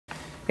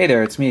Hey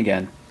there, it's me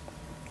again.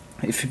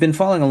 If you've been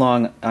following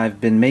along,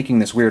 I've been making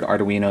this weird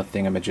Arduino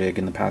thingamajig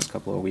in the past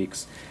couple of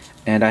weeks,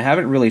 and I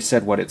haven't really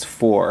said what it's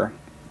for.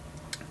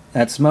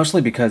 That's mostly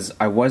because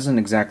I wasn't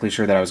exactly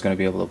sure that I was going to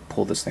be able to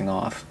pull this thing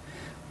off,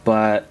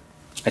 but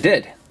I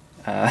did.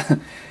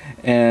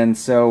 And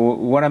so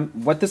what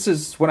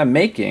I'm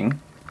making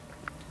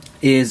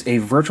is a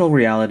virtual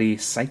reality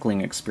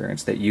cycling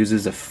experience that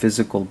uses a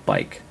physical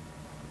bike.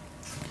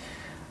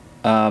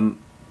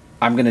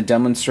 I'm going to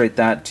demonstrate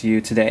that to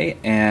you today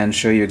and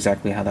show you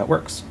exactly how that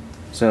works.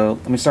 So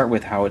let me start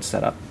with how it's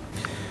set up.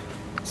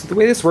 So the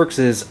way this works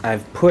is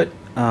I've put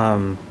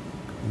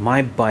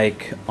my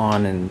bike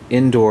on an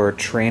indoor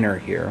trainer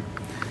here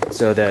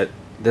so that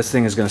this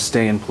thing is going to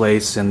stay in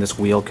place and this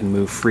wheel can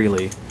move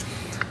freely.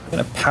 I'm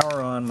going to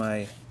power on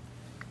my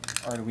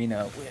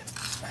Arduino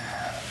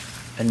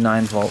with a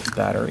 9-volt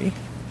battery.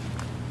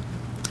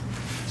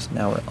 So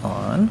now we're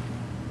on.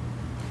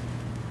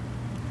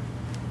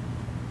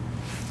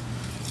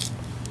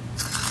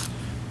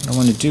 What I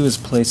want to do is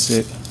place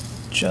it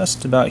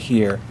just about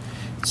here.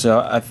 So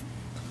I've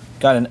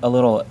got a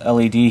little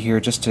LED here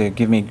just to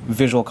give me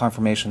visual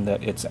confirmation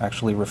that it's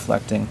actually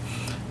reflecting.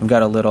 I've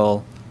got a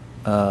little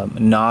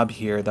knob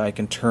here that I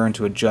can turn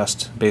to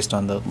adjust based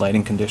on the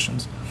lighting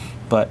conditions.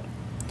 But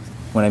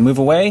when I move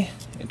away,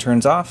 it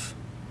turns off.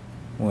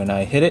 When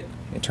I hit it,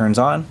 it turns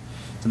on.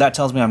 So that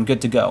tells me I'm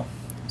good to go.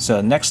 So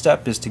the next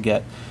step is to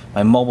get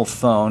my mobile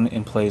phone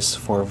in place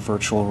for a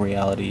virtual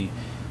reality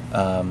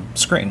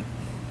screen.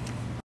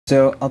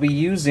 So I'll be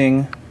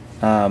using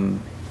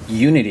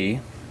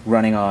Unity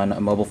running on a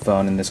mobile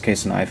phone, in this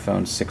case an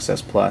iPhone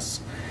 6s Plus,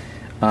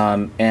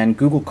 and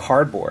Google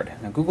Cardboard.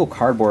 Now Google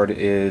Cardboard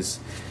is,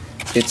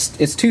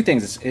 it's two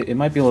things. It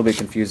might be a little bit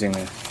confusing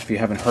if you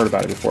haven't heard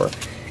about it before.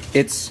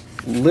 It's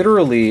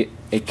literally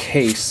a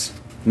case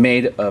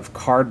made of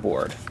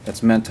cardboard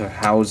that's meant to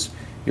house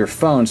your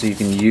phone so you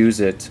can use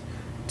it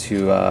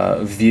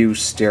to view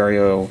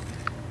stereo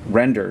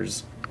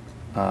renders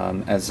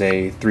as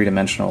a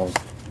three-dimensional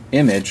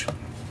image,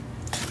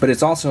 but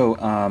it's also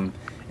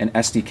an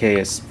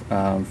SDK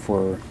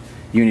for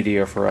Unity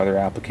or for other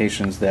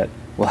applications that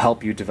will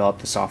help you develop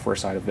the software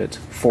side of it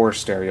for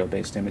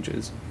stereo-based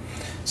images.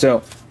 So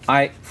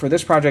for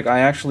this project, I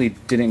actually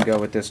didn't go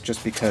with this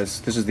just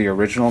because this is the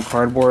original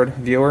cardboard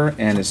viewer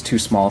and is too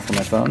small for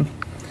my phone.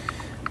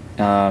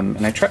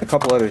 And I tried a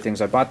couple other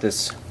things. I bought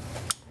this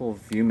cool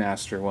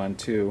ViewMaster one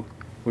too,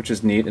 which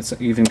is neat. It's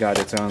even got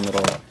its own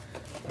little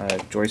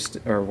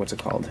joystick, or what's it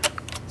called?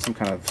 Some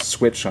kind of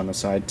switch on the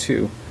side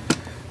too,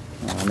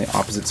 on the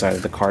opposite side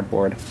of the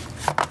cardboard.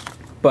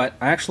 But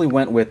I actually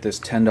went with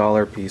this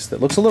 $10 piece that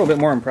looks a little bit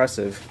more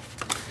impressive,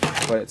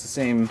 but it's the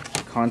same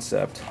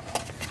concept.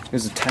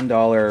 There's a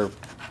 $10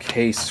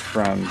 case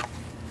from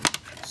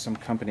some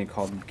company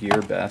called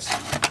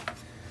GearBest.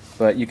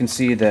 But you can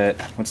see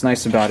that what's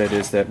nice about it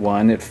is that,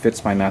 one, it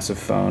fits my massive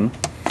phone,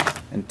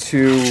 and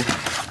two,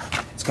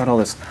 it's got all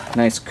this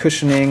nice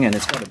cushioning, and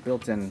it's got a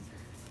built-in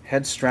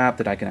head strap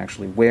that I can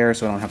actually wear,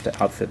 so I don't have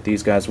to outfit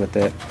these guys with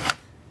it.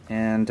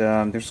 And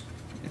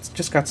it's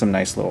just got some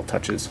nice little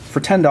touches.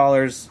 For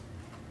 $10,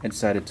 I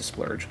decided to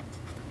splurge.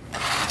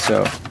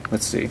 So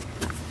let's see.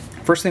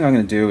 First thing I'm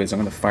going to do is I'm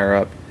going to fire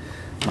up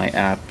my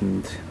app,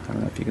 and I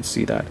don't know if you can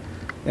see that.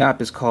 The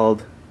app is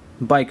called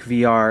Bike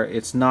VR.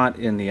 It's not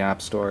in the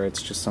App Store.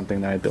 It's just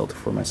something that I built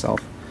for myself.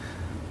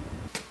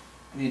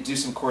 I need to do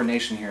some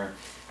coordination here.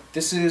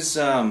 This is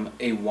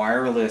a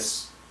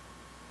wireless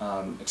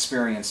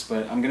experience,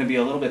 but I'm going to be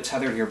a little bit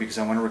tethered here because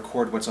I want to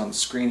record what's on the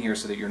screen here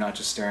so that you're not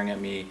just staring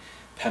at me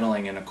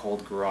pedaling in a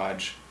cold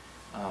garage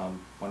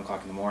 1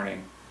 o'clock in the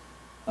morning.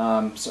 So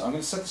I'm going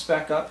to set this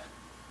back up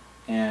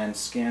and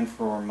scan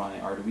for my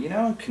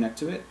Arduino and connect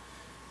to it.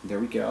 There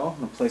we go. I'm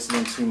going to place it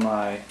into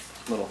my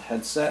little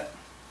headset.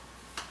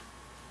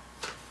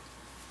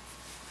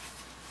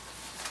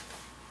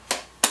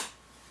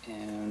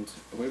 And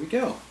away we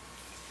go.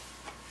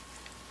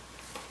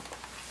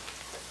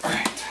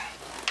 Alright.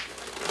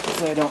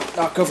 Hopefully I don't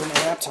knock over my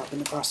laptop in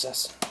the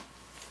process.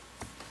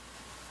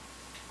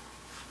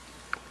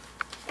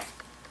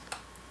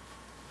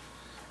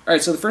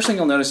 Alright, so the first thing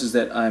you'll notice is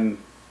that I'm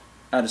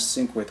out of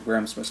sync with where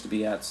I'm supposed to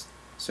be at.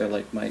 So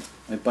like my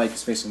bike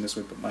is facing this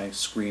way, but my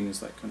screen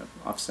is like kind of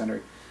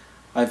off-centered.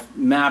 I've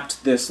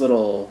mapped this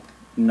little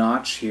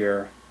notch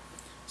here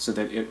so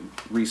that it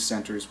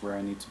recenters where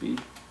I need to be.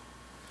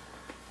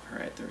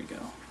 Alright, there we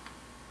go.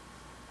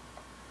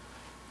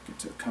 Get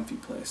to a comfy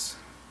place.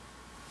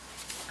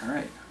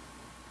 Alright,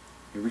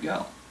 here we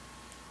go.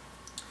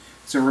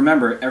 So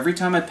remember, every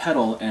time I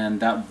pedal and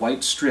that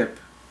white strip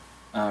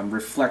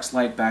reflects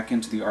light back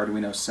into the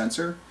Arduino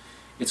sensor,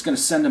 it's going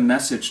to send a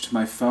message to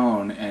my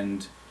phone,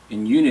 and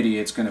in Unity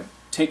it's going to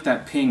take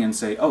that ping and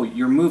say, oh,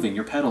 you're moving,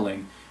 you're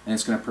pedaling, and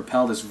it's going to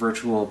propel this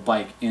virtual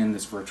bike in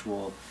this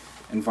virtual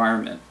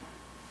environment.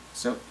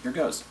 So here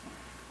goes.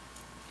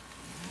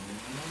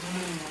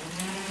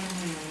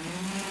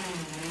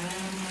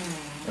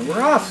 And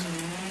we're off!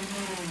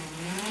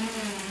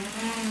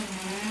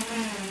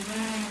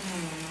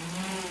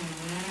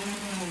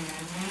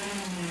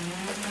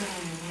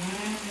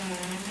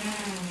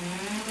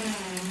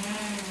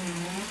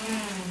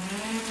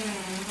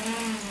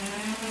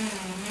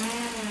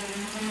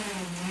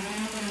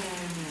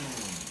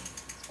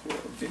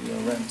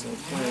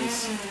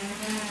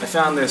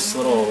 found this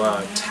little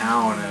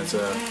town as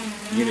a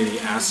Unity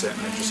asset,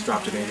 and I just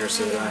dropped it in here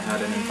so that I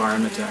had an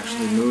environment to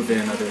actually move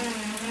in.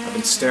 I've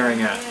been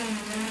staring at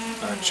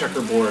a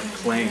checkerboard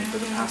plane for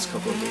the past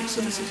couple of weeks,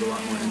 so this is a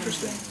lot more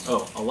interesting.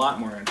 Oh, a lot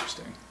more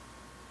interesting.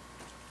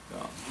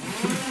 So.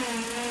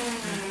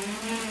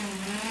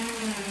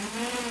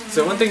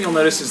 So one thing you'll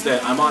notice is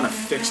that I'm on a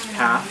fixed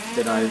path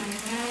that I've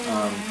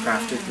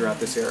crafted throughout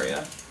this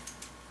area.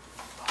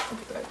 Look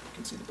at that, you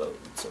can see the boat,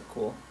 it's so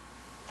cool.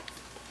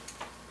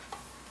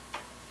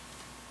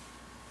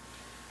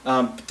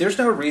 But there's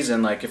no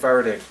reason, like if I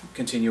were to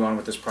continue on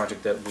with this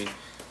project, that we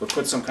would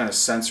put some kind of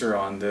sensor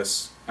on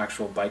this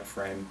actual bike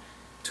frame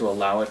to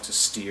allow it to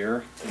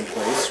steer in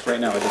place. Right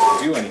now it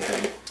doesn't do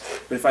anything.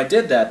 But if I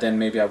did that, then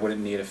maybe I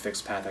wouldn't need a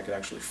fixed path. I could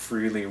actually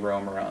freely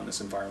roam around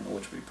this environment,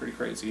 which would be pretty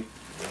crazy.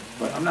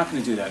 But I'm not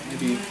going to do that.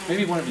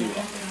 Maybe one of you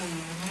will.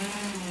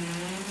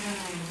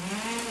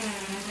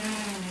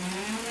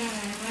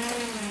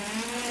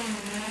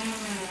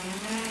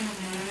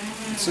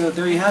 So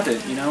there you have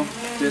it. You know,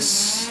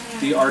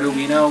 the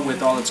Arduino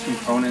with all its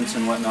components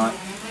and whatnot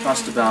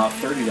cost about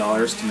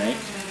 $30 to make.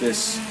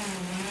 This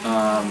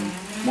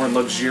more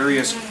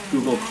luxurious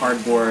Google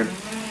Cardboard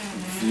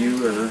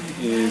viewer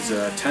is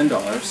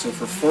 $10. So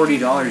for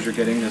 $40 you're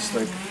getting this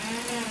like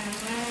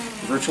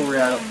virtual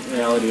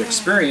reality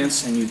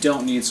experience, and you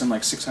don't need some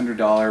like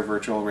 $600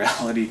 virtual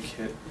reality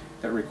kit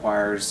that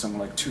requires some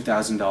like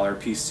 $2,000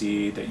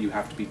 PC that you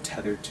have to be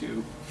tethered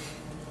to.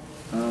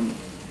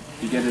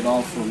 You get it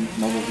all from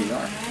mobile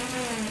VR.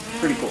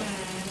 Pretty cool.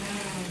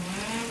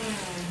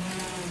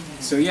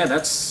 So yeah,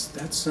 that's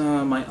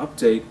my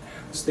update.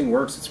 This thing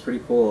works, it's pretty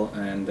cool,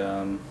 and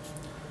I'm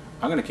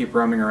going to keep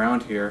roaming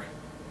around here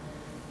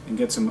and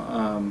get some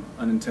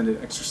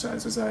unintended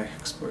exercise as I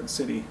explore the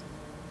city.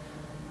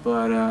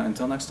 But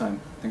until next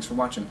time, thanks for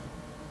watching.